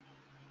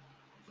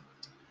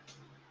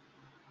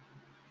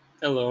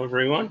Hello,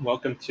 everyone.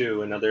 Welcome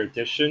to another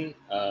edition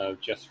of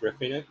Just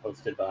Riffing It,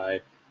 hosted by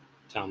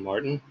Tom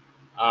Martin.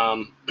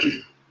 Um,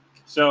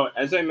 so,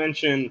 as I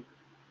mentioned,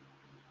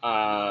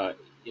 uh,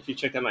 if you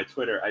checked out my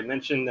Twitter, I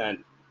mentioned that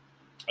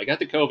I got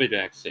the COVID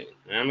vaccine,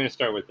 and I'm going to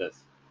start with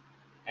this.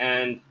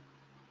 And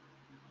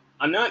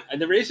I'm not.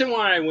 The reason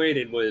why I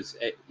waited was,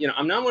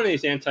 I'm not one of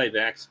these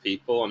anti-vax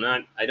people. I'm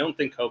not. I don't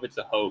think COVID's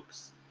a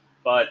hoax.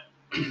 But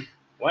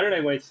why did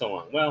I wait so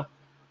long? Well,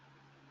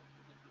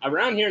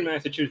 around here in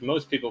Massachusetts,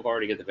 most people have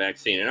already got the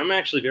vaccine, and I'm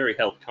actually very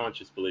health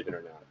conscious, believe it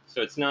or not.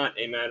 So it's not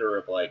a matter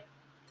of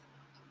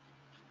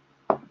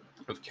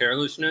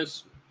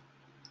carelessness.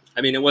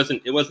 I mean, it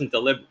wasn't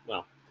deliberate.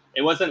 Well,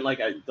 it wasn't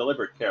like a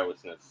deliberate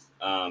carelessness.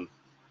 Or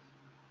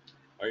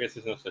I guess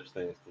there's no such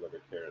thing as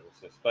deliberate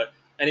carelessness. But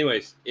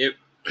anyways, it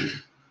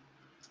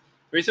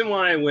reason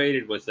why I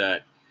waited was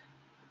that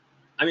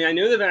I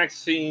knew the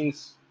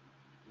vaccines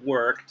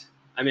worked.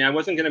 I mean, I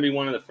wasn't going to be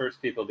one of the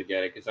first people to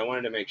get it because I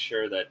wanted to make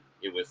sure that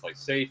it was like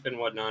safe and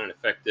whatnot and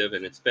effective.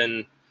 And it's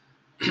been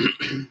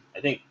I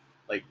think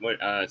like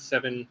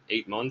 7,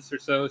 8 months or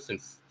so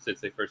since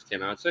they first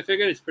came out. So I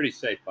figured it's pretty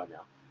safe by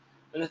now.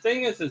 And the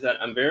thing is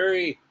that I'm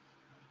very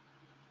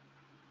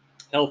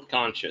health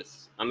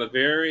conscious. I'm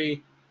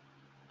actually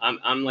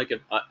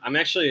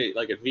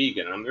like a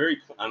vegan. I'm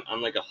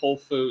like a whole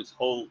foods,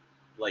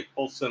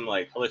 wholesome,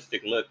 like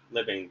holistic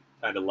living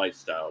kind of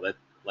lifestyle. That's,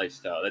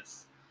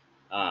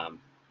 um,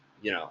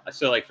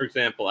 so like, for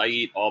example, I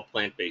eat all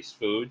plant-based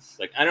foods.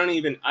 Like I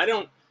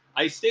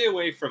stay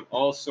away from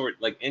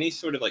like any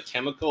sort of like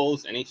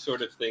chemicals, any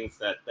sort of things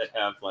that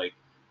have like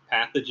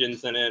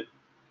pathogens in it.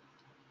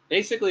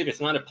 Basically, if it's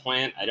not a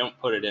plant, I don't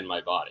put it in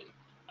my body.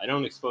 I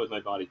don't expose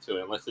my body to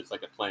it unless it's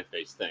like a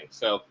plant-based thing.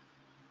 So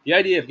the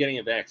idea of getting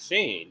a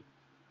vaccine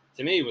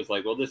to me was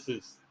like, this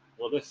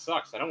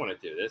sucks. I don't want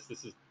to do this.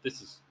 This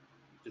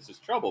is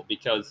trouble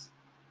because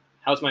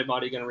how's my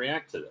body going to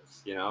react to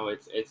this?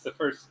 It's the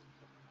first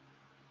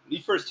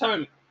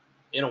time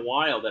in a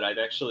while that I've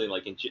actually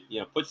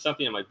put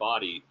something in my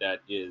body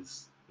that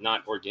is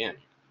not organic.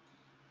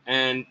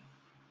 And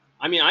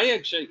I mean, I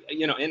actually,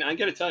 and I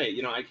got to tell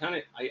you, I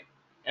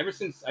ever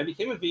since I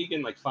became a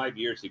vegan like 5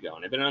 years ago,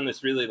 and I've been on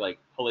this really like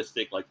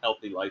holistic, like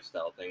healthy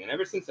lifestyle thing, and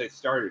ever since I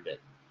started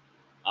it,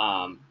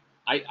 um,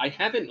 I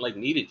haven't like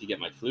needed to get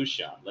my flu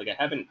shot. Like I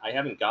haven't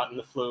gotten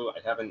the flu.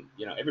 I haven't,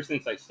 ever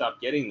since I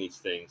stopped getting these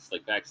things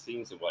like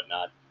vaccines and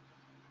whatnot.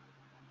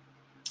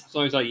 As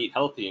long as I eat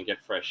healthy and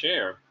get fresh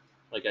air,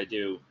 like I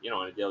do,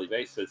 on a daily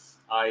basis,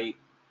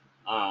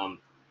 um,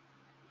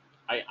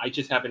 I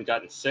just haven't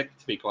gotten sick,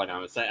 to be quite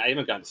honest. I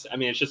haven't gotten. I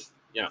mean, it's just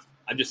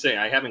I'm just saying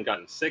I haven't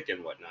gotten sick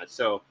and whatnot.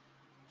 So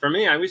for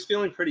me, I was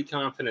feeling pretty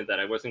confident that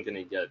I wasn't going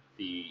to get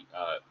the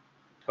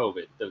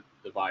COVID, the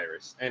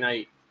virus. And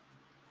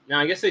now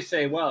I guess they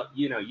say, well,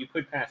 you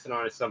could pass it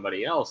on to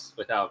somebody else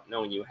without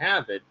knowing you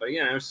have it. But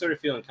I was sort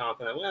of feeling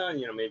confident. Well,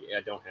 maybe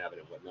I don't have it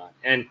and whatnot.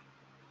 And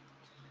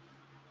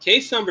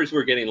case numbers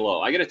were getting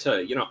low. I got to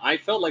tell you, I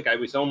felt like I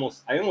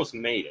almost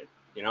made it.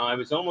 I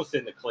was almost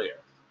in the clear.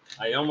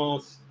 I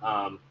almost,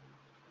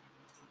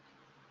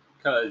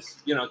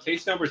 because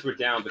case numbers were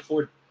down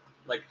before,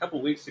 like a couple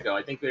of weeks ago.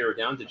 I think they were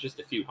down to just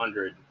a few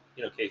hundred,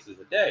 cases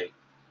a day.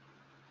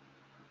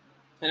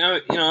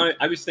 And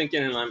I was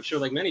thinking, and I'm sure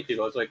like many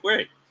people, I was like,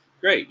 great.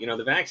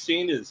 The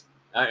vaccine is,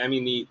 I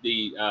mean,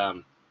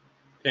 the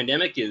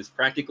pandemic is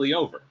practically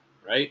over,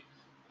 right?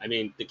 I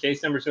mean, the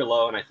case numbers are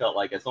low, and I felt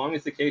like as long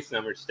as the case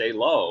numbers stay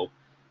low,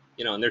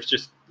 and there's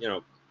just,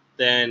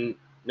 then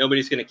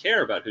nobody's going to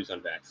care about who's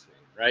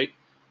unvaccinated, right?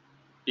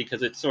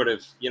 Because it's sort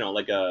of,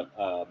 like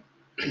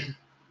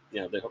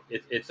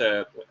it's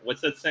a,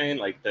 what's that saying?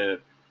 Like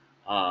the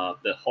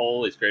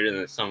whole is greater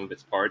than the sum of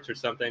its parts or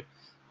something.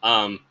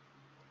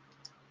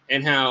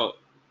 And how,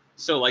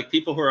 so like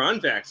people who are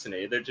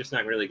unvaccinated, they're just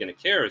not really going to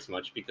care as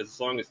much because as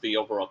long as the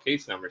overall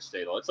case numbers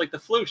stay low, it's like the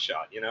flu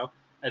shot,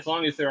 as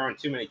long as there aren't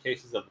too many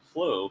cases of the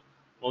flu,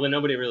 well, then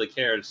nobody really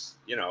cares.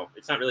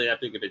 It's not really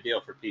that big of a deal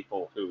for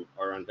people who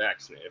are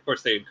unvaccinated. Of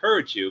course, they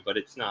encourage you, but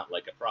it's not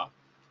like a problem.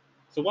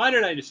 So why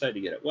did I decide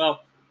to get it?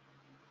 Well,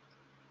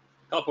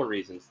 a couple of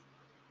reasons.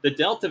 The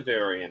Delta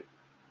variant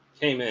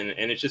came in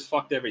and it just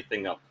fucked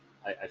everything up,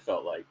 I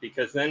felt like,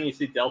 because then you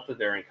see Delta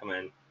variant come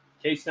in,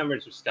 case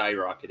numbers are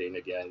skyrocketing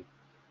again,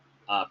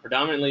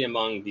 predominantly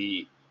among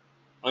the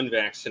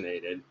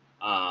unvaccinated.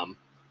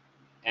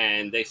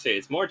 And they say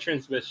it's more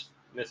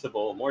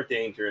transmissible, more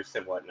dangerous,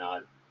 and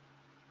whatnot.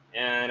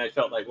 And I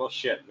felt like, well,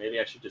 shit, maybe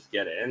I should just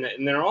get it.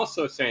 And they're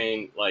also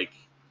saying, like,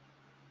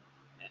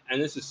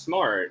 and this is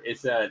smart,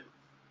 is that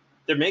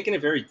they're making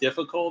it very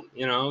difficult,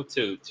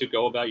 to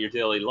go about your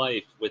daily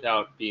life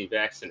without being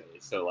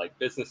vaccinated. So, like,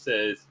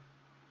 businesses,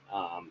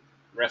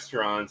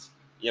 restaurants,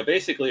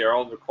 basically are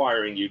all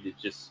requiring you to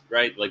just,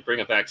 right, like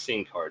bring a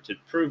vaccine card to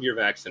prove you're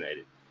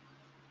vaccinated.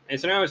 And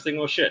so now I was thinking,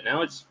 well, shit,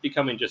 now it's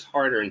becoming just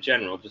harder in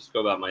general just to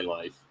go about my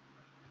life,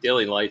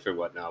 daily life or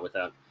whatnot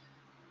without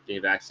being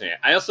vaccinated.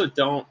 I also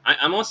don't,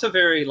 I'm also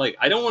very, like,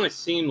 I don't want to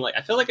seem like,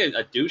 I feel like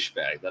a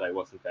douchebag that I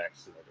wasn't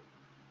vaccinated,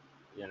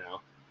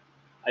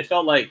 I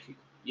felt like,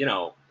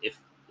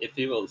 if if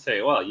people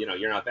say, well,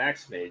 you're not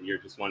vaccinated, you're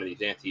just one of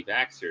these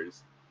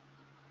anti-vaxxers.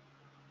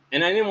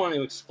 And I didn't want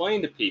to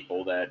explain to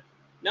people that,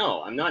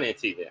 no, I'm not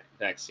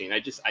anti-vaccine.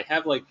 I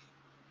have like,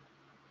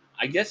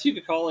 I guess you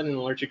could call it an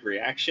allergic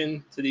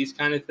reaction to these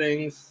kind of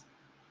things.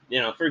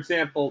 For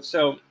example,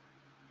 so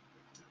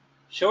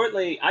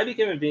I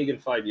became a vegan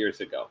 5 years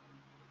ago,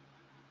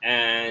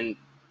 and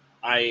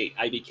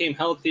I became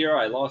healthier.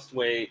 I lost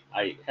weight.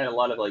 I had a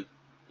lot of like,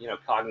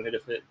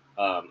 cognitive,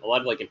 a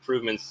lot of like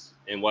improvements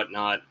and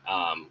whatnot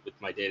with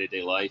my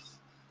day-to-day life,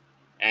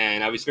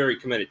 and I was very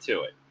committed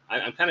to it.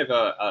 I'm kind of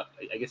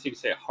I guess you could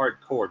say a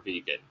hardcore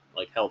vegan,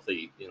 like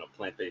healthy,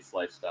 plant-based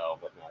lifestyle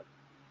and whatnot.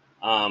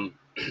 Um,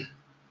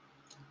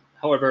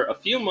 However, a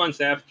few months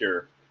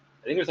after,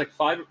 I think it was like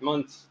 5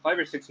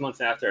 or 6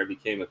 months after I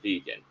became a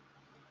vegan,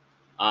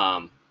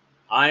 um,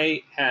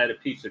 I had a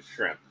piece of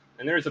shrimp.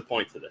 And there's a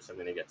point to this I'm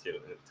going to get to,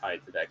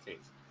 tied to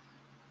vaccines.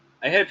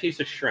 I had a piece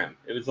of shrimp.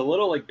 It was a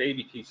little like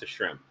baby piece of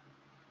shrimp.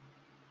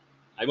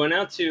 I went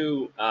out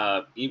to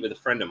eat with a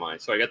friend of mine,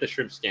 so I got the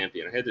shrimp scampi,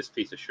 and I had this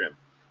piece of shrimp.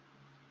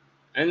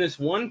 And this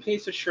one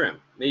piece of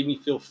shrimp made me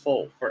feel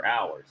full for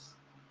hours.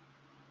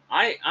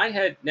 I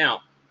had,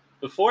 now,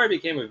 before I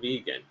became a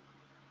vegan,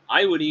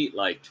 I would eat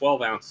like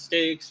 12-ounce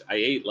steaks.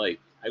 I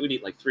would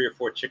eat like 3 or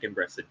 4 chicken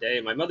breasts a day.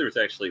 My mother was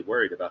actually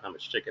worried about how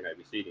much chicken I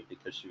was eating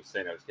because she was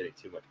saying I was getting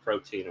too much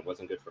protein and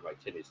wasn't good for my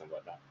kidneys and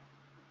whatnot.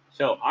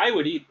 So I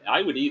would eat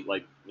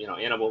like,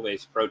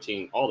 animal-based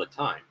protein all the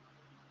time.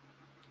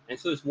 And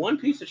so this one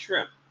piece of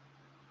shrimp,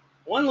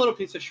 one little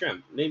piece of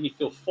shrimp made me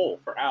feel full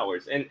for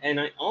hours. And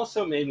it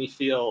also made me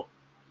feel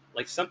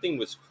like something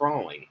was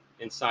crawling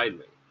inside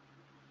me.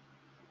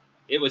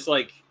 It was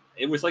like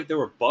there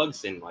were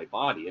bugs in my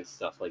body and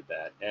stuff like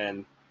that.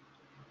 And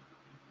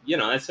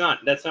that's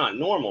not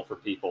normal for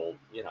people,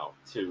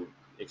 to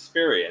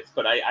experience.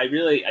 But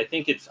I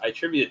think I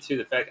attribute it to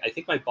the fact I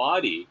think my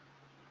body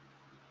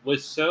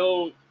was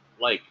so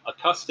like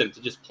accustomed to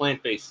just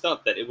plant-based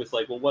stuff that it was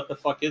like, well, what the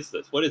fuck is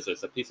this? What is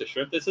this? A piece of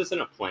shrimp? This isn't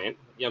a plant.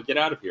 Get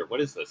out of here. What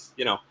is this?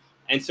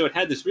 And so it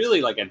had this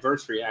really like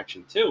adverse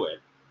reaction to it.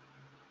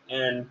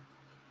 And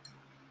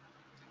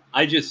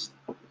I just,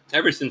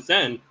 ever since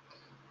then,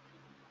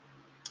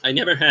 I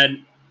never had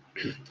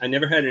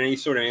any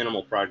sort of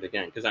animal product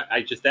again, because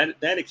I just, that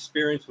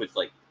experience was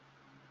like,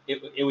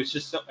 it was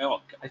just so,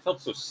 I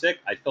felt so sick.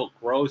 I felt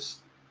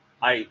gross.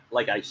 I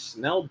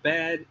smelled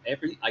bad.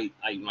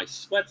 My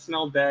sweat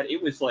smelled bad.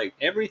 It was like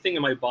everything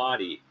in my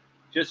body,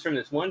 just from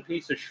this one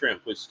piece of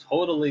shrimp, was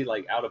totally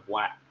like out of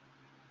whack.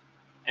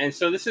 And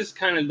so this is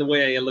kind of the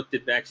way I looked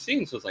at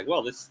vaccines. Was like,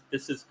 well, this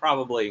is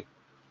probably,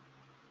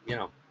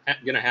 going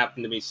to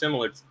happen to me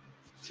similar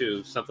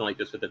to something like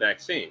this with the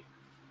vaccine.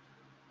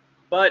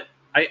 But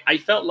I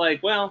felt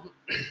like, well,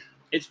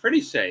 it's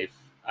pretty safe.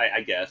 I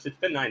guess it's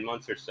been 9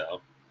 months or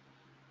so.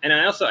 And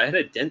I had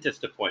a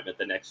dentist appointment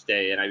the next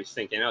day, and I was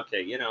thinking,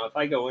 okay, if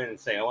I go in and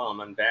say, oh, well,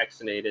 I'm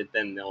unvaccinated,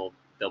 then they'll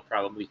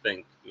probably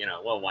think,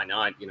 well, why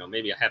not?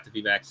 Maybe I have to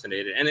be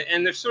vaccinated.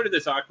 And there's sort of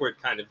this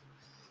awkward kind of,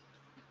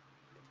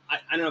 I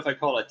don't know if I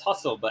call it a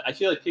tussle, but I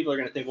feel like people are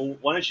going to think, well,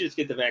 why don't you just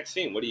get the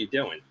vaccine? What are you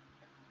doing?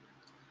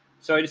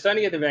 So I decided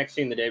to get the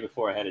vaccine the day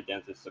before I had a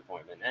dentist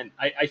appointment. And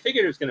I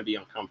figured it was going to be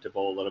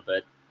uncomfortable a little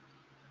bit.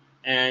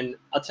 And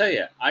I'll tell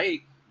you,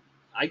 I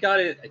got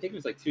it, I think it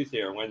was like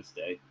Tuesday or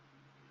Wednesday.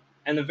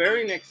 And the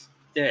very next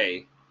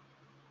day,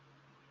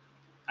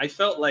 I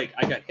felt like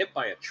I got hit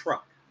by a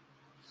truck.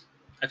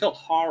 I felt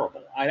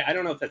horrible. I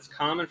don't know if that's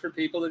common for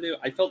people to do.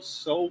 I felt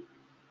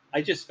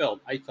like,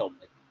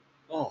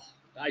 oh,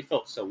 I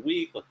felt so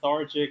weak,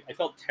 lethargic. I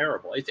felt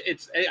terrible. I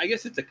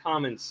guess it's a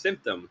common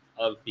symptom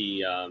of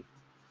the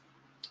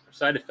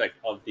side effect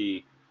of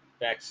the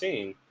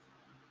vaccine.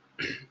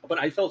 But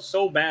I felt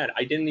so bad,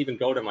 I didn't even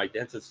go to my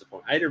dentist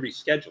appointment. I had to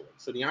reschedule it.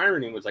 So the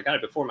irony was I got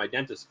it before my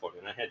dentist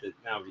appointment. I had to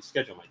now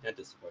reschedule my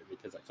dentist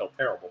appointment because I felt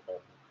terrible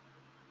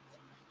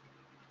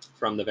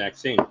from the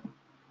vaccine.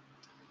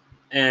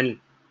 And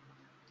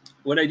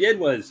what I did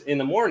was, in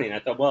the morning, I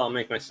thought, well, I'll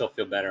make myself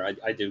feel better.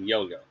 I do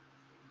yoga.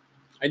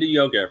 I do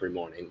yoga every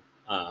morning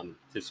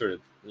to sort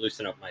of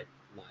loosen up my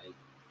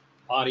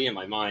body and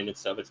my mind and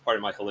stuff. It's part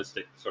of my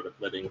holistic sort of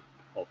living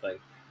whole thing.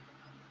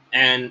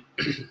 And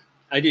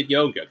I did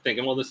yoga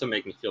thinking, well, this will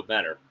make me feel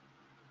better.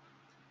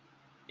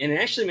 And it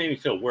actually made me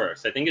feel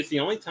worse. I think it's the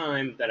only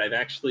time that I've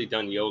actually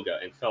done yoga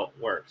and felt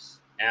worse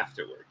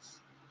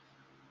afterwards.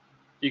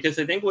 Because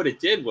I think what it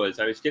did was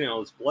I was getting all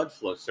this blood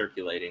flow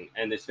circulating,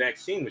 and this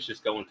vaccine was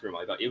just going through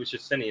my body. It was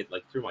just sending it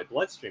like through my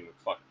bloodstream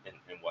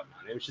and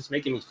whatnot. It was just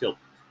making me feel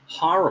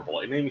horrible.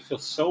 It made me feel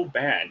so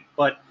bad.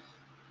 But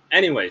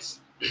anyways,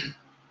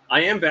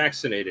 I am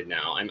vaccinated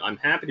now. I'm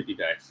happy to be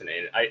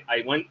vaccinated.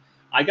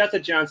 I got the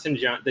Janssen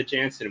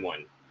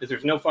one, because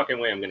there's no fucking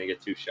way I'm going to get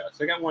 2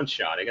 shots. I got 1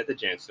 shot. I got the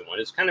Janssen one.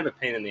 It's kind of a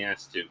pain in the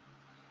ass to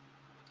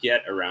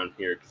get around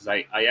here, because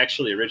I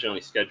actually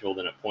originally scheduled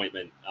an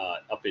appointment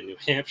up in New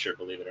Hampshire,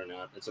 believe it or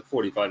not. It's a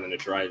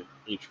 45-minute drive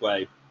each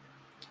way.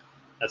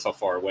 That's how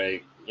far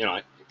away,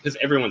 because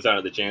everyone's out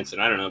of the Janssen.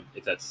 I don't know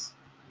if that's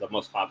the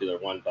most popular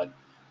one, but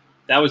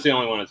that was the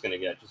only one I was going to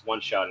get, just 1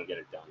 shot and get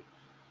it done.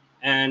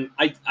 And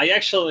I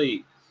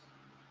actually,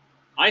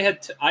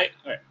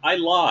 I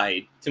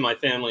lied to my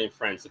family and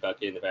friends about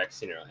getting the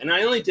vaccine early. And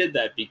I only did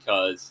that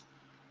because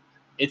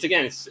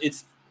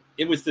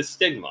it was the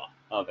stigma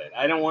of it.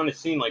 I don't want to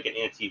seem like an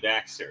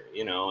anti-vaxxer,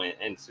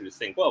 and sort of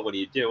think, well, what are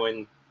you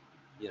doing?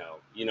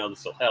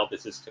 This will help.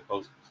 This is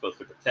supposed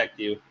to protect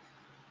you.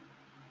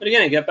 But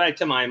again, I get back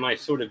to my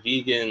sort of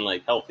vegan,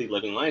 like healthy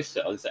living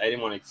lifestyle. I didn't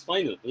want to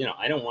explain it.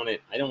 I don't want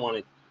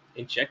to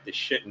inject this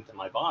shit into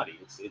my body.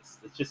 It's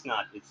just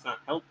not. It's not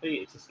healthy.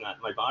 It's just not.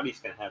 My body's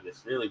gonna have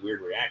this really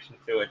weird reaction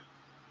to it.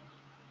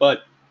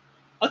 But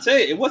I'll tell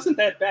you, it wasn't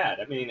that bad.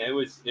 I mean, it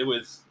was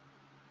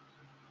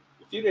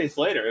a few days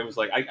later. It was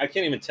like I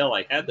can't even tell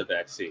I had the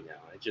vaccine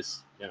now. I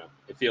just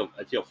I feel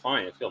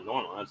fine. I feel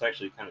normal. I was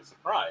actually kind of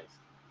surprised.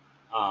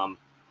 Um,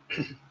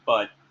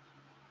 but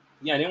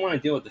yeah, I didn't want to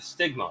deal with the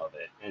stigma of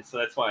it, and so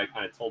that's why I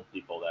kind of told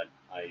people that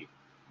I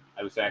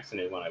was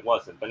vaccinated when I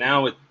wasn't. But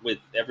now with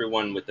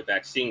everyone with the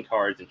vaccine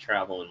cards and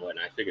travel and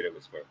whatnot, I figured it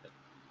was worth it.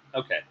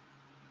 Okay.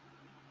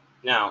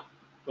 Now,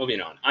 moving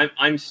on.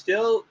 I'm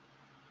still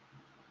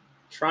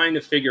trying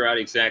to figure out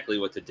exactly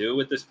what to do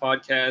with this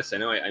podcast. I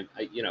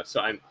know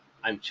so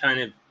I'm trying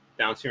to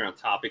bouncing around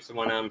topics and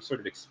whatnot. I'm sort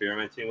of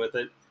experimenting with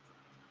it.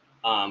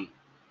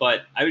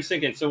 But I was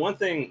thinking, so one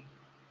thing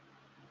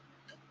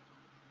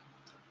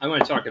I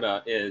want to talk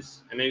about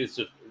is, and maybe it's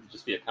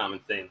just be a common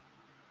thing,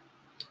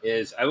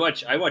 is I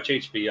watch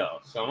HBO.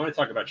 So I want to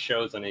talk about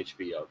shows on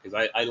HBO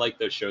because I like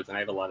those shows and I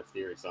have a lot of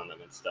theories on them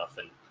and stuff.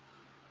 And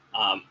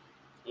um,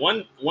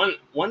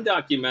 one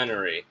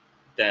documentary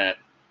that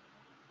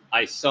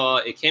I saw,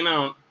 it came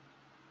out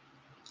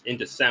in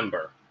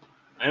December.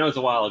 I know it's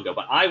a while ago,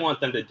 but I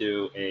want them to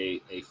do a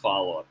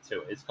follow-up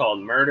to it. It's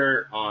called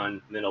Murder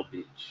on Middle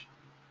Beach.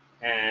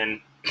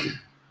 And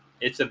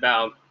it's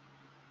about,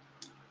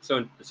 so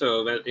in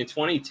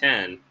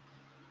 2010,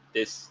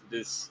 this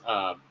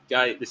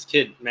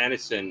kid,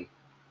 Madison,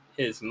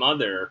 his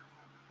mother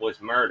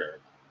was murdered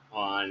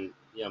on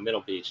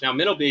Middle Beach. Now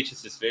Middle Beach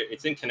is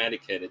it's in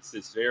Connecticut. It's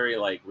this very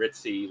like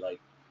ritzy, like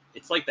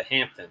it's like the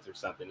Hamptons or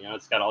something.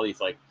 It's got all these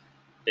like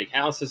big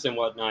houses and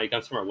whatnot. He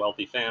comes from a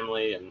wealthy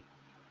family, and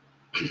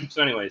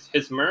so anyways,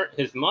 his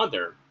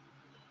mother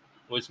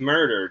was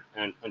murdered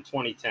in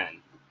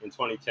 2010. In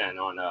 2010,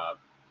 on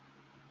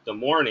the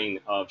morning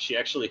of, she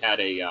actually had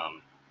a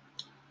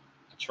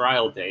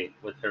trial date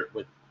with her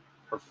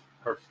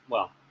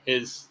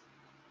his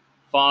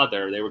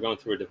father. They were going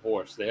through a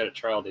divorce. They had a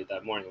trial date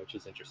that morning, which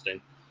is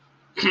interesting.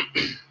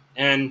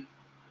 And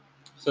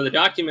so the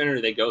documentary,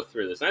 they go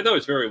through this. And I thought it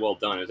was very well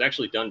done. It was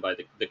actually done by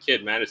the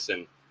kid,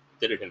 Madison,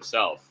 did it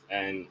himself.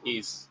 And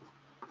I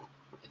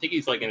think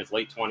he's like in his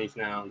late 20s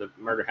now. The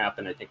murder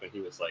happened, I think, when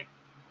he was like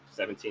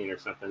 17 or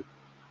something.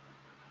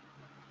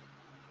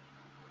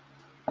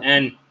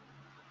 And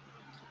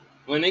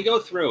when they go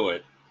through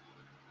it,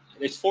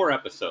 it's 4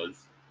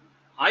 episodes.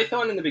 I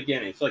thought in the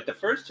beginning, so like the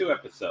first 2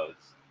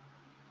 episodes,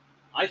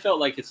 I felt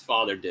like his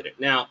father did it.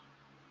 Now,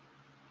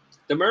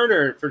 the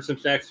murder, for some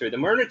backstory, the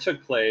murder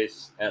took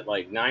place at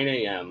like 9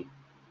 a.m.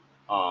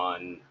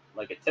 on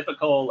like a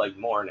typical like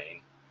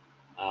morning,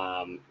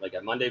 like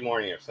a Monday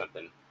morning or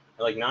something.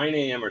 At like 9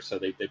 a.m. or so,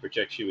 they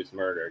project she was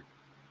murdered.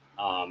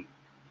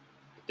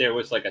 There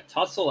was like a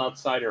tussle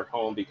outside her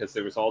home because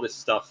there was all this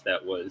stuff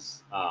that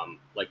was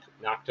like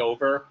knocked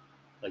over.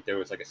 Like there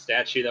was like a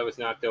statue that was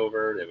knocked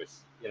over. There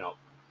was,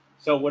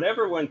 so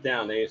whatever went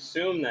down, they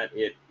assumed that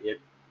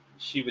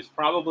she was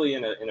probably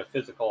in a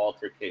physical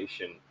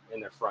altercation in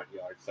their front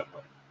yard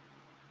somewhere.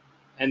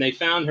 And they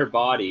found her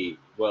body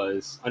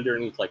was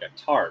underneath like a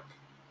tarp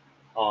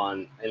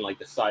in like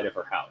the side of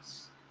her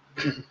house.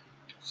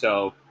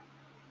 So,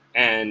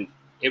 and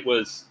it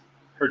was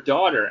her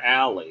daughter,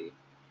 Allie,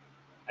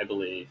 I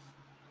believe,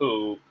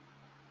 who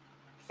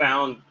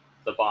found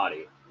the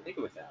body. I think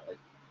it was Allie,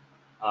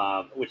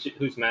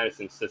 who's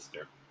Madison's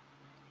sister.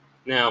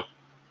 Now,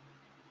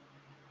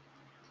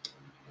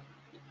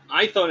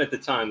 I thought at the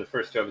time, the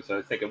first 2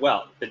 episodes, thinking,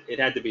 well, it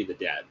had to be the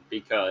dad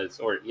because,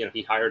 or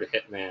he hired a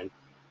hitman.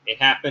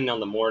 It happened on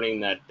the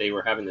morning that they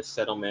were having this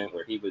settlement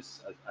where he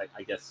was,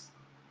 I guess,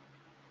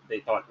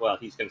 they thought, well,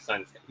 he's going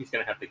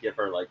to have to give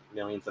her like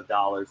millions of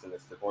dollars in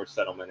this divorce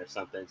settlement or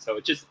something. So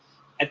it just,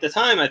 at the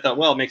time, I thought,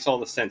 well, it makes all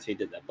the sense he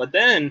did that. But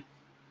then,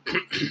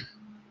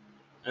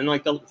 and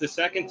like the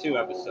second 2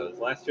 episodes,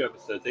 last 2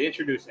 episodes, they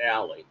introduced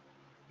Allie,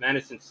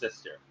 Madison's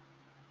sister,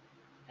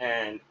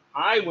 and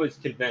I was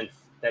convinced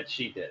that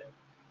she did it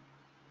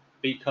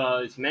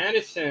because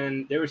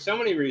Madison, there were so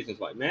many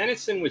reasons why.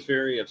 Madison was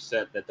very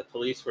upset that the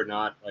police were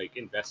not like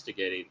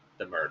investigating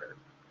the murder.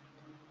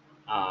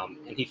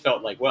 And he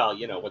felt like, well,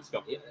 what's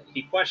going on?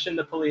 He questioned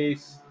the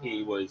police.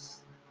 He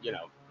was,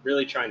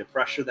 really trying to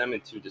pressure them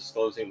into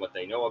disclosing what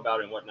they know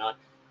about and whatnot.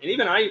 And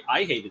even I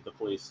hated the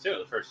police too,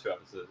 the first 2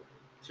 episodes,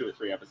 2 or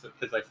 3 episodes,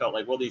 because I felt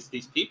like, well, these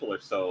people are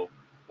so,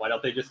 why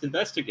don't they just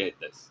investigate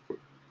this?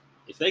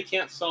 If they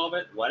can't solve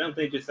it, why don't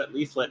they just at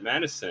least let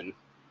Madison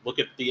look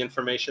at the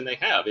information they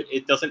have?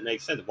 It doesn't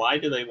make sense. Why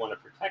do they want to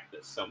protect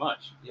this so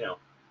much?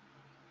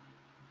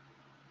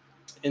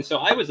 And so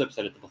I was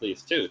upset at the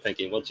police too,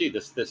 thinking, well, gee,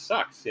 this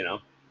sucks,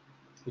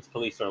 these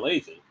police are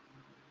lazy.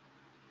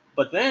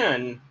 But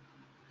then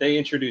they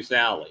introduced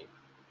Allie,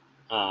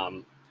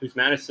 who's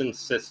Madison's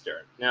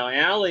sister. Now,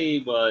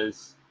 Allie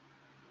was,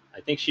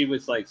 I think she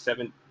was like I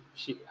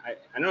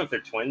don't know if they're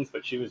twins,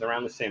 but she was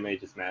around the same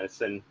age as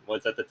Madison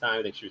was at the time.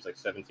 I think she was like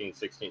 17,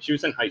 16. She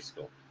was in high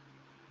school.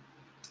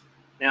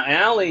 Now,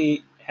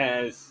 Allie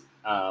has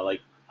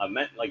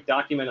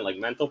documented like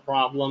mental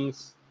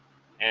problems,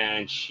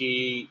 and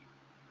she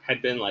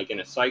had been like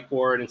in a psych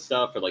ward and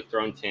stuff, or like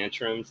throwing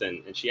tantrums,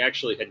 and she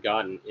actually had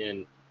gotten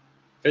in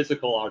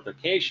physical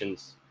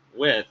altercations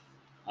with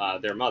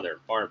their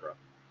mother, Barbara.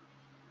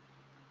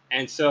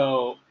 And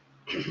so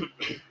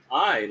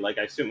I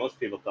assume most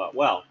people thought,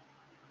 well,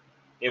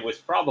 it was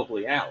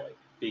probably Allie,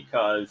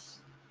 because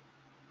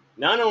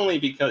not only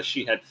because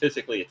she had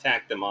physically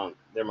attacked them on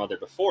their mother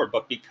before,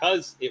 but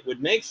because it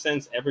would make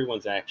sense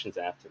everyone's actions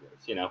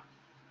afterwards.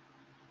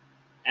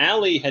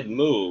 Allie had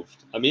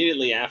moved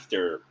immediately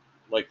after,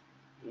 like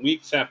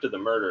weeks after the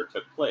murder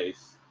took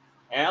place.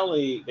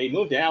 They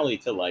moved Allie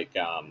to like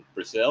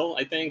Brazil,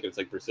 I think. It was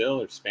like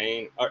Brazil or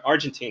Spain, or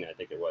Argentina, I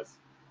think it was.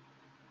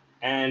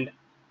 And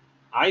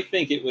I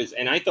think it was,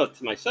 and I thought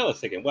to myself, I was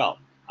thinking, well,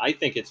 I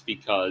think it's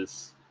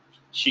because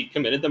she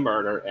committed the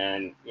murder,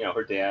 and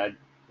her dad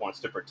wants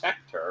to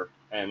protect her,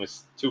 and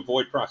was to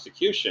avoid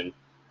prosecution.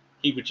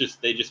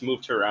 They just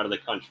moved her out of the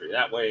country.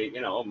 That way,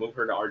 move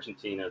her to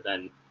Argentina.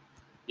 Then,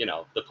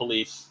 the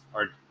police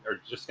are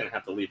just going to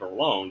have to leave her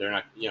alone. They're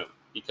not,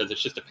 because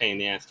it's just a pain in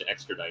the ass to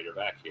extradite her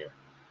back here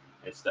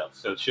and stuff.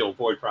 So she'll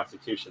avoid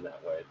prosecution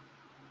that way.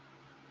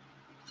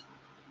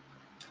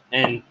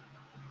 And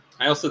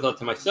I also thought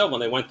to myself when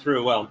they went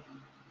through, well,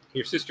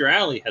 your sister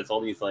Allie has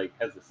all these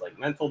has this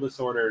mental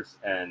disorders,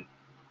 and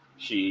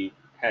she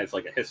has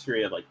like a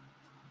history of like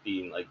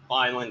being like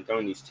violent,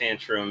 going these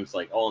tantrums,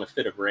 like all in a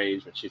fit of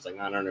rage when she's like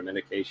not under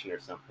medication or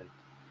something.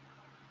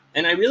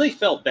 And I really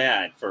felt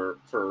bad for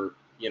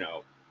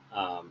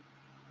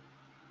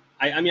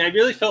I mean, I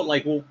really felt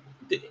like, well,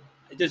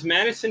 does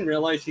Madison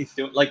realize he's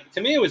doing,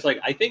 to me it was like,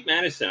 I think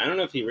Madison, I don't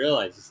know if he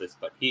realizes this,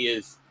 but he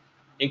is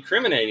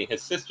incriminating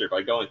his sister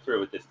by going through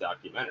with this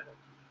documentary.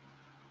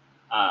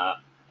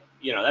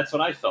 That's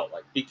what I felt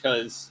like,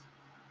 because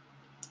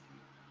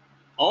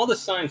all the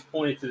signs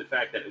pointed to the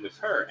fact that it was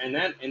her, and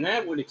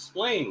that would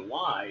explain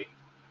why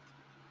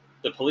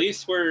the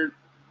police were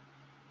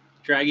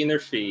dragging their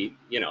feet.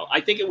 I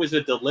think it was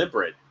a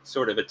deliberate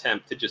sort of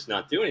attempt to just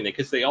not do anything,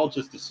 because they all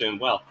just assumed,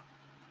 well,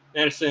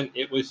 Madison,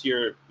 it was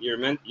your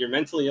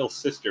mentally ill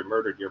sister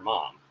murdered your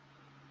mom,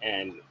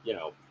 and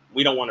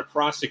we don't want to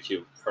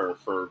prosecute her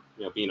for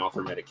being off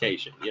her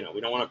medication. We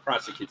don't want to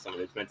prosecute someone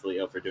who's mentally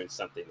ill for doing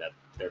something that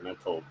their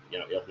mental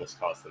illness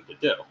caused them to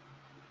do.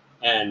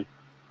 And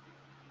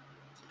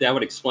that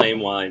would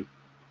explain why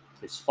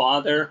his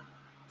father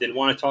didn't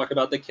want to talk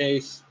about the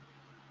case.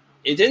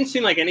 It didn't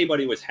seem like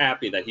anybody was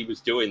happy that he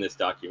was doing this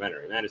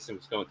documentary. Madison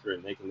was going through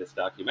and making this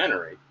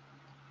documentary,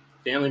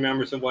 family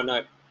members and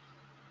whatnot.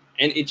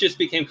 And it just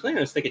became clear.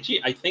 I was thinking,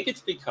 gee, I think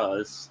it's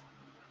because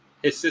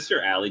his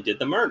sister Allie did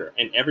the murder,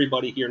 and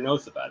everybody here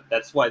knows about it.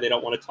 That's why they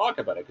don't want to talk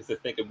about it, because they're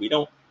thinking, we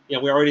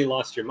already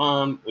lost your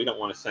mom. We don't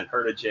want to send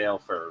her to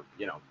jail for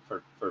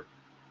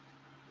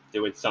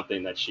doing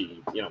something that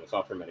she, was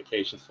off her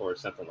medications for, or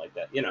something like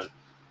that,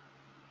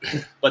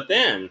 But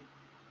then,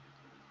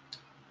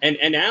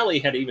 and Allie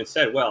had even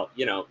said, well,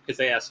 because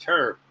he asked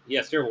her,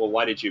 well,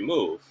 why did you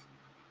move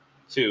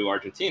to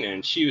Argentina?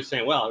 And she was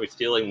saying, well, I was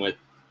dealing with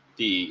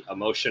the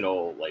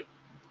emotional,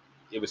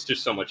 it was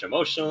just so much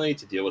emotionally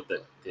to deal with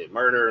the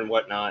murder and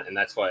whatnot, and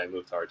that's why I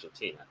moved to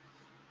Argentina.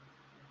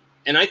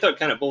 And I thought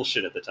kind of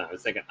bullshit at the time. I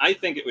was thinking, I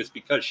think it was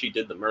because she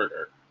did the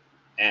murder,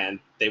 and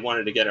they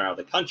wanted to get her out of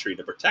the country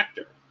to protect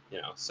her,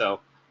 So,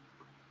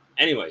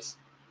 anyways,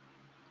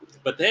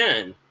 but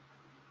then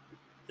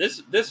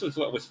this was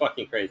what was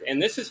fucking crazy,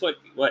 and this is what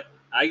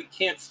I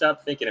can't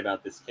stop thinking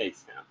about this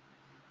case now.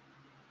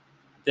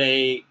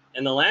 They,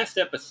 in the last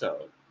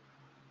episode,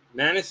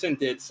 Madison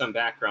did some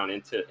background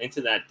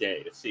into that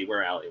day to see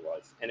where Allie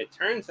was. And it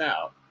turns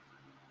out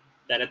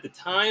that at the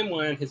time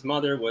when his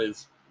mother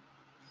was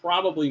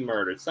probably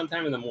murdered,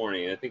 sometime in the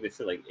morning, I think they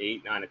said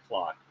 8, 9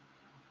 o'clock,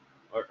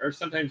 or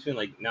sometime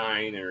between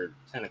 9 or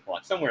 10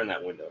 o'clock, somewhere in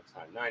that window of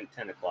time, 9,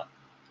 10 o'clock.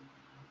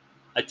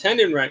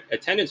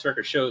 Attendance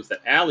record shows that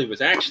Allie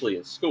was actually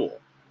in school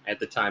at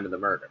the time of the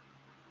murder.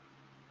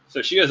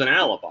 So she has an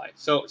alibi.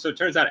 So it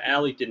turns out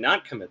Allie did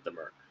not commit the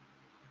murder.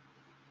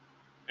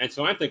 And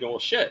so I'm thinking, well,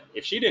 shit,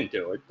 if she didn't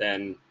do it,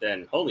 then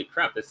holy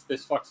crap, this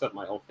fucks up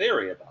my whole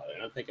theory about it.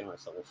 And I'm thinking to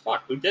myself, well,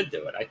 fuck, who did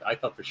do it? I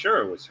thought for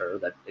sure it was her.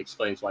 That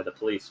explains why the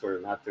police were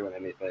not doing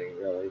anything,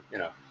 really.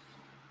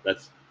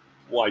 That's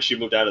why she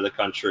moved out of the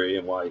country,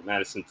 and why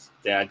Madison's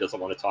dad doesn't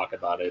want to talk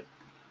about it.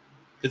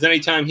 Because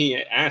anytime he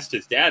asked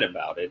his dad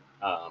about it,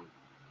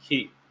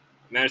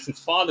 Madison's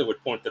father would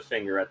point the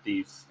finger at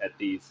these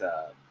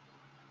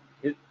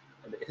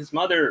his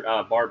mother,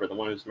 Barbara, the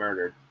one who's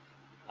murdered,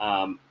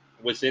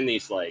 was in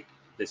these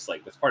this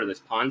like was part of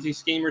this Ponzi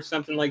scheme or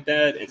something like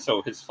that. And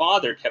so his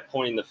father kept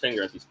pointing the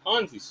finger at this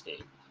Ponzi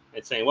scheme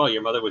and saying, well,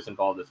 your mother was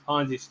involved in this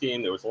Ponzi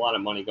scheme. There was a lot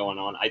of money going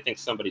on. I think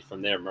somebody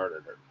from there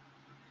murdered her.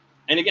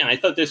 And again, I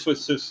thought this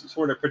was to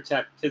sort of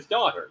protect his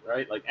daughter,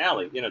 right? Like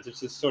Allie,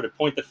 just sort of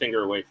point the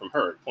finger away from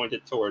her, point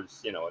it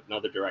towards,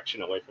 another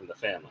direction away from the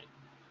family.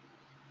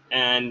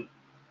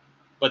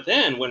 But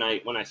then when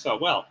I saw,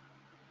 well,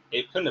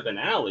 it couldn't have been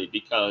Allie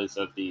because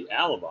of the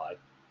alibi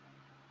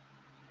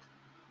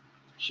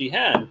she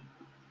had,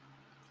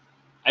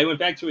 I went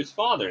back to his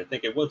father and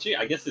thinking, well, gee,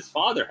 I guess his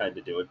father had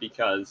to do it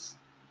because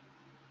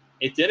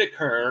it did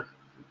occur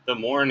the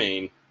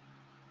morning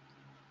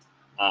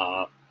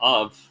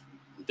of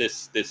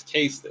this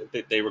case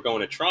that they were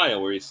going to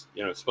trial, where he's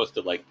supposed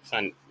to like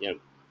sign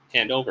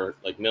hand over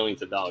like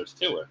millions of dollars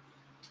to her.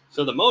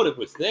 So the motive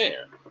was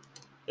there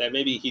that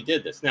maybe he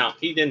did this. Now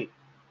he didn't.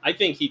 I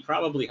think he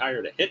probably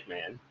hired a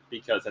hitman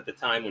because at the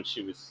time when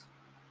she was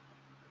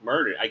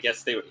murdered, I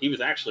guess he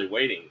was actually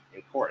waiting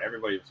in court.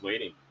 Everybody was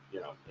waiting,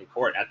 in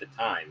court at the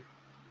time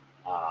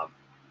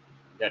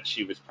that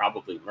she was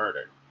probably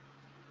murdered.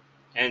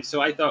 And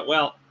so I thought,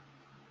 well,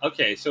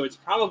 okay, so it's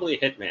probably a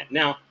hitman.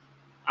 Now,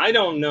 I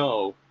don't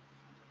know.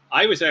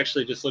 I was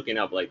actually just looking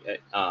up like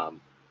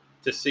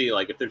to see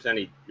like if there's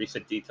any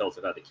recent details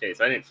about the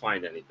case. I didn't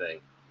find anything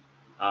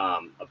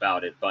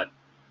about it, but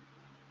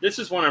this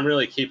is one I'm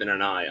really keeping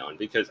an eye on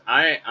because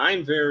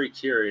I'm very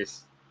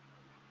curious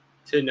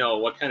to know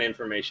what kind of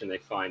information they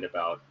find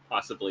about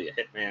possibly a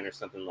hitman or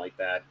something like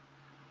that.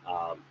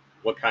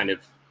 What kind of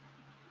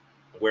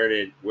where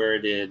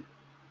did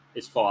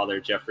his father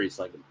Jeffrey's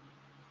like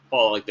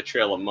follow like the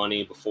trail of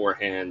money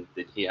beforehand?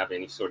 Did he have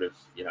any sort of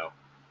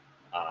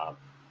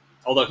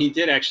although he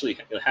did actually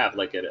have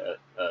like a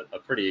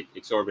pretty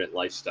exorbitant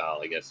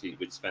lifestyle. I guess he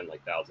would spend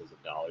like thousands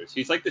of dollars.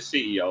 He's like the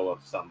CEO of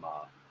some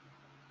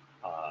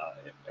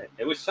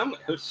it was some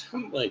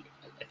like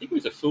I think it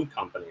was a food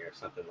company or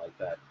something like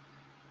that.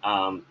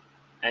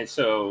 And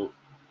so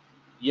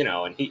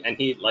and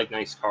he like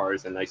nice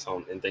cars and nice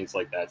home and things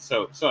like that.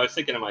 So I was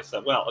thinking to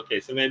myself, well, okay,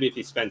 so maybe if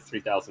he spends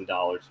 $3,000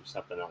 or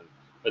something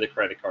with a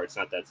credit card, it's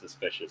not that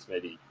suspicious.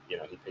 Maybe he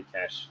paid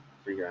cash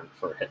 $3,000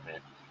 for a hitman.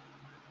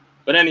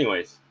 But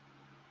anyways,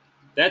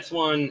 that's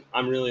one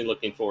I'm really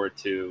looking forward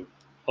to.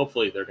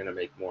 Hopefully, they're going to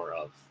make more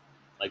of,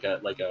 like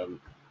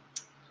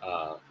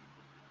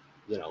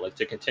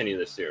to continue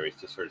this series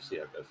to sort of see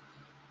how it goes.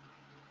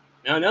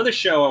 Now, another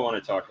show I want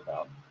to talk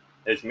about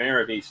is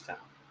Mare of Easttown.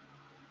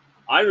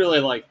 I really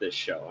like this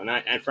show,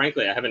 and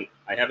frankly, I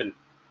haven't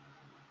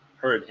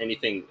heard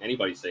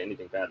anybody say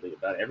anything badly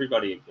about it.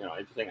 Everybody,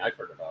 everything I've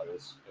heard about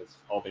is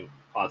all been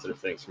positive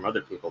things from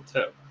other people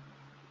too.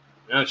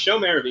 Now, show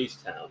Mare of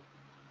Easttown.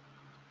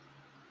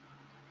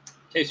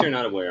 In case you're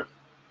not aware,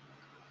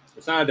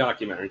 it's not a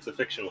documentary; it's a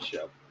fictional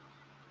show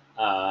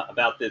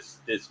about this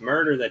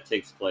murder that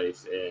takes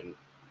place in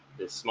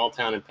this small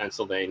town in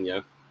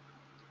Pennsylvania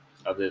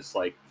of this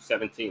like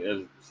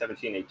 17,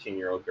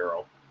 18-year-old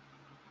girl.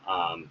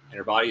 And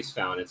her body's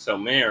found. And so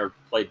Mare,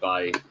 played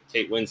by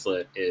Kate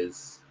Winslet,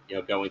 is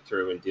going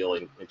through and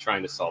dealing and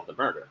trying to solve the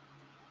murder.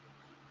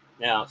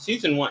 Now,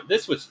 season 1,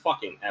 this was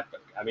fucking epic.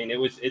 I mean,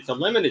 it's a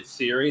limited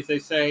series, they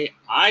say.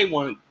 I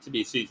want it to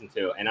be season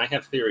 2, and I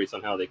have theories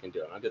on how they can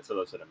do it. I'll get to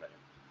those in a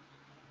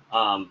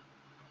minute.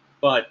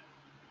 But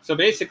so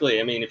basically,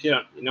 I mean, if you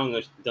don't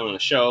know the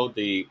show,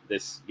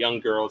 this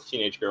young girl,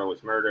 teenage girl,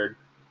 was murdered,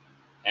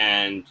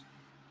 and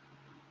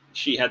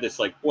she had this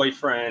like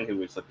boyfriend who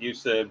was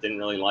abusive, didn't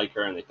really like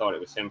her, and they thought it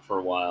was him for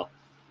a while.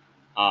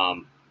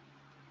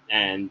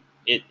 And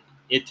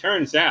it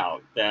turns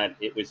out that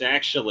it was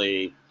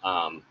actually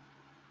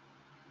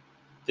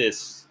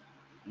this.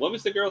 What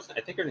was the girl's?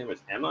 I think her name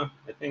was Emma.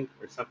 I think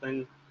or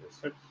something. It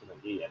starts with an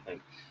E. I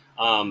think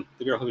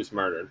the girl who was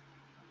murdered.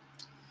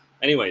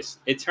 Anyways,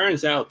 it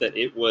turns out that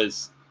it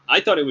was.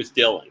 I thought it was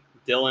Dylan.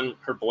 Dylan,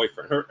 her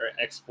boyfriend, her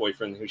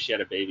ex-boyfriend, who she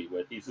had a baby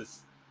with. He's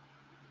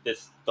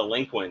this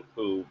delinquent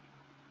who,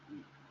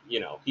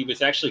 he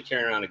was actually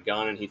carrying around a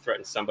gun, and he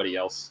threatened somebody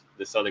else,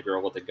 this other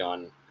girl, with a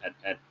gun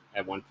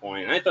at one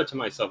point. And I thought to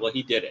myself, well,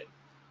 he did it.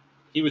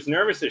 He was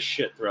nervous as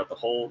shit throughout the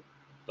whole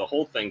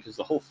thing because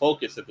the whole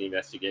focus of the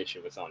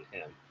investigation was on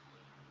him.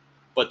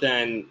 But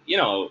then,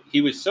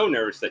 he was so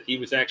nervous that he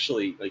was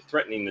actually like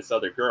threatening this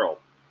other girl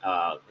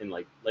in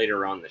like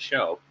later on the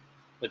show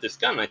with this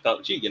gun. And I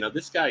thought, gee,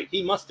 this guy,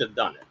 he must have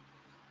done it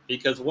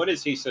because what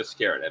is he so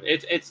scared of?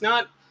 It's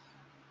not.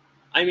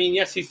 I mean,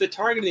 yes, he's the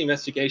target of the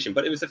investigation,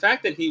 but it was the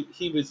fact that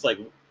he was like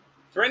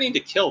threatening to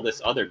kill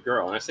this other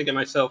girl. And I was thinking to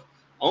myself,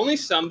 only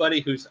somebody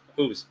who's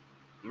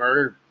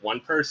murdered one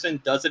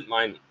person doesn't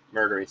mind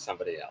murdering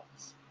somebody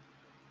else.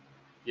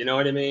 You know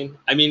what I mean?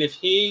 I mean, if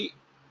he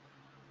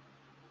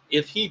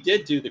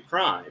did do the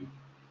crime,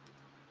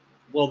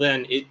 well,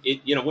 then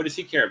it what does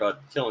he care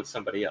about killing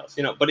somebody else?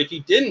 But if he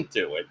didn't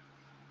do it,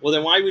 well,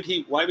 then why would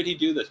he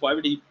do this? Why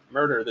would he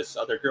murder this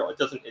other girl? It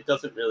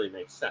doesn't really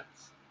make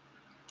sense.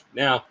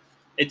 Now,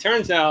 it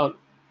turns out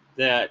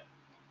that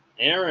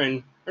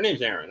Erin, her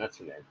name's Erin, that's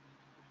her name.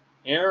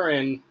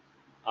 Erin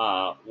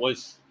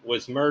was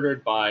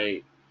murdered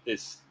by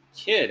this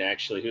kid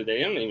actually who they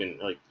don't even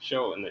like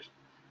show in the.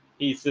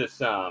 He's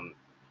this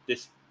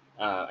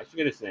I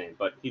forget his name,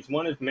 but he's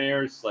one of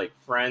Mare's like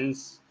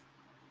friends.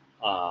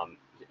 Um,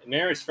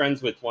 Mare is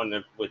friends with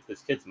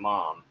this kid's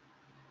mom,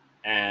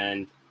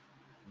 and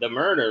the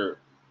murder.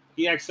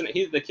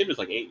 The kid was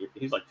like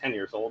he's like 10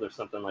 years old or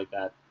something like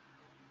that.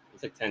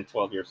 He's like 10,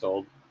 12 years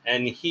old,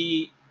 and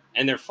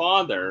and their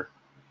father.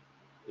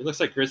 It looks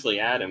like Grizzly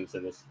Adams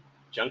and this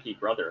junkie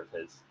brother of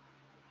his.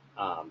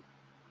 Um,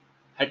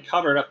 had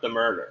covered up the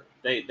murder.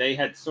 They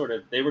had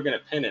they were going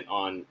to pin it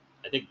on,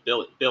 I think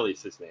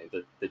Billy's his name,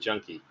 the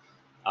junkie.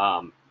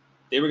 Um,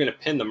 they were going to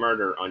pin the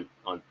murder on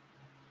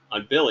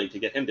Billy to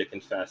get him to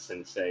confess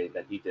and say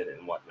that he did it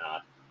and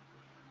whatnot.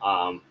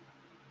 Um,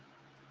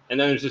 and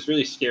then there's this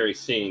really scary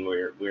scene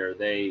where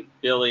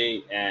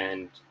Billy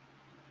and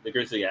the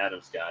Grizzly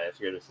Adams guy, I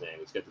forget his name,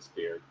 he's got this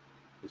beard,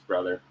 his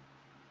brother,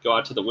 go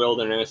out to the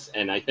wilderness,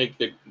 and I think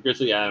the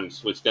Grizzly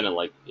Adams was gonna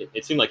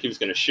it seemed like he was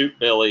gonna shoot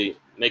Billy,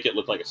 make it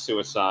look like a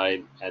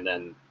suicide, and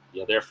then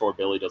therefore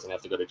Billy doesn't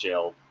have to go to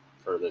jail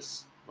for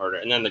this murder,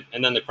 and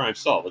then the crime's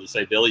solved. We'll just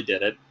say Billy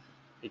did it,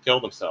 he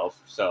killed himself,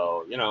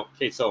 so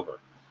case over,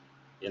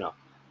 you know.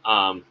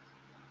 Um,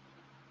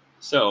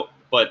 so,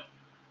 but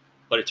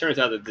it turns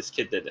out that this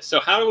kid did this. So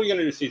how are we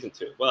gonna do season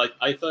 2? Well,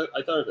 I thought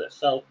of this.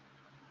 So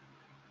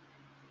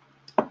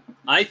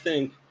I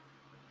think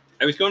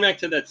I was going back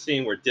to that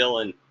scene where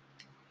Dylan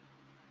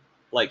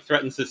like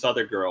threatens this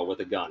other girl with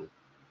a gun.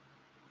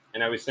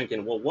 And I was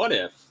thinking, well, what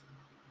if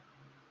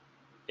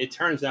it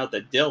turns out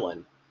that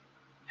Dylan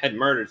had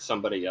murdered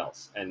somebody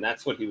else, and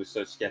that's what he was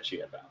so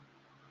sketchy about?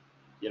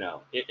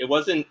 It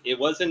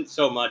wasn't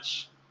so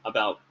much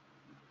about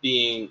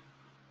being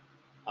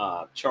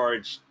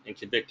charged and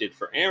convicted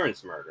for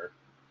Aaron's murder,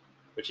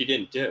 which he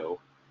didn't do,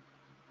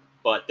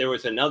 but there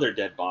was another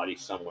dead body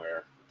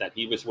somewhere that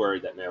he was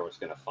worried that Mare was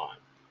going to find.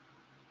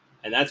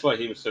 And that's why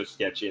he was so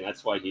sketchy, and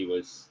that's why he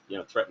was,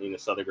 threatening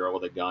this other girl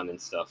with a gun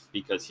and stuff,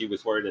 because he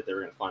was worried that they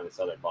were going to find this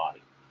other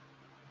body.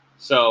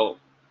 So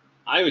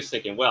I was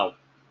thinking, well,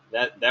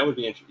 that would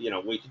be,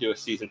 we could do a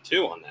season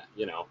 2 on that,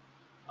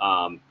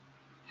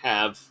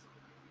 have,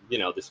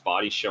 this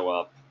body show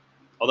up.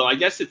 Although I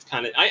guess it's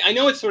kind of, I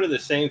know it's sort of the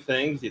same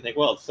things. You think,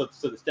 well, so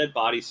this dead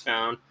body's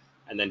found,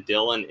 and then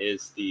Dylan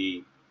is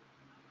the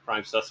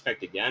prime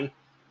suspect again.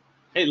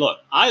 Hey, look,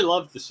 I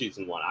loved the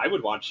season 1. I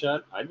would watch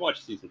that. I'd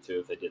watch season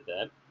 2 if they did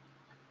that.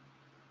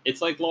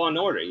 It's like Law and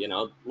Order,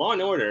 Law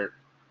and Order,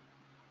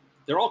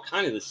 they're all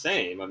kind of the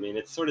same. I mean,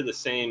 it's sort of the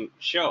same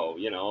show,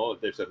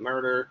 There's a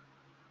murder,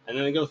 and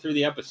then they go through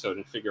the episode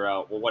and figure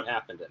out, well, what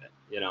happened in it,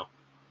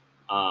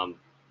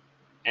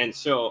 And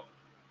so,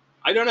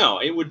 I don't know.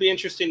 It would be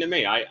interesting to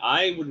me.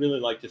 I would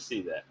really like to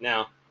see that.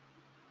 Now,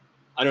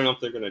 I don't know if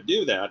they're going to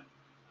do that.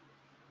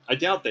 I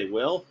doubt they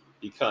will,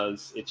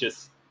 because it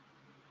just,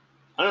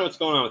 I don't know what's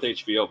going on with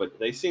HBO, but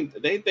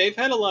they've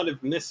had a lot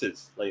of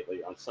misses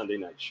lately on Sunday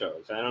night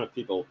shows. I don't know if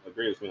people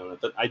agree with me on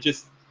that, but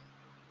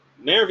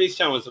Mare of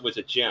Easttown was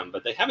a gem,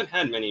 but they haven't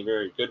had many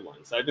very good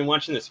ones. I've been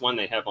watching this one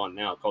they have on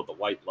now called The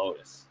White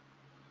Lotus.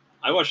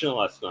 I watched it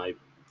last night,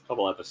 a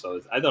couple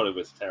episodes. I thought it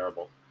was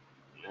terrible.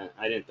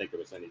 I didn't think it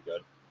was any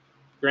good.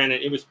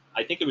 Granted,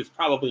 I think it was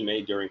probably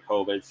made during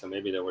COVID, so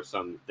maybe they were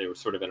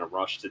sort of in a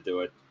rush to do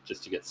it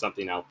just to get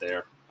something out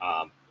there.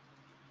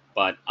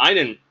 But I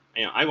didn't.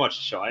 I watched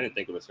the show. I didn't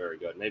think it was very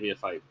good. Maybe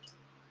if I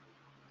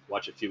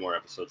watch a few more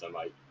episodes, I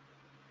might.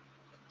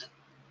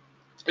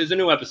 There's a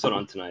new episode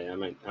on tonight.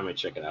 I might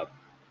check it out.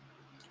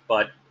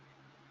 But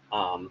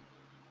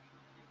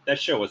that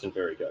show wasn't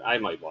very good. I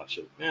might watch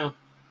it. Yeah.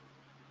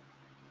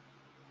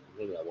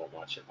 Maybe I won't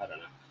watch it. I don't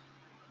know.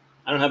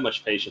 I don't have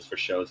much patience for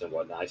shows and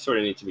whatnot. I sort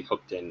of need to be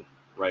hooked in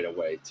right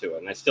away to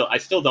it. And I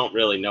still don't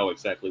really know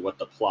exactly what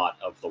the plot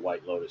of the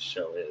White Lotus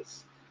show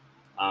is.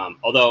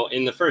 Although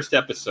in the first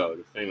episode,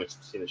 if anyone's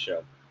seen the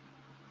show,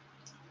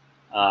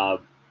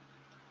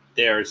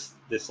 there's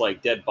this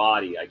like dead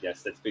body, I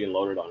guess, that's being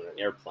loaded on an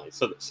airplane.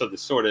 So the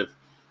sort of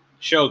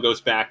show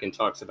goes back and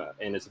talks about,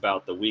 and it's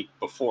about the week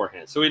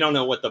beforehand. So we don't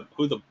know what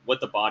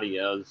the body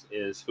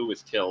is who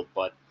was killed,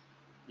 but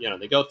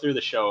they go through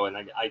the show, and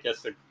I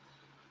guess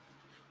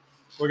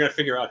we're gonna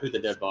figure out who the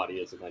dead body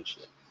is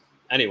eventually.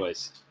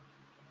 Anyways,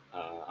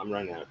 I'm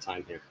running out of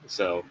time here.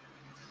 So,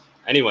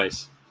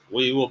 anyways,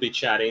 we will be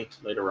chatting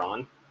later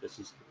on. This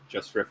is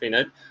just riffing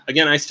it.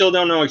 Again, I still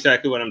don't know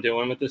exactly what I'm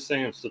doing with this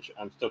thing. I'm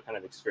still kind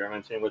of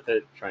experimenting with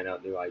it, trying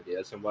out new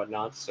ideas and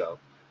whatnot. So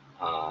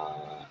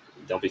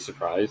don't be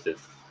surprised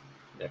if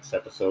next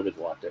episode is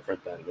a lot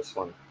different than this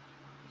one.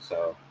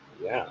 So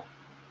yeah.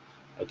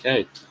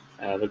 Okay.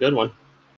 Have a good one.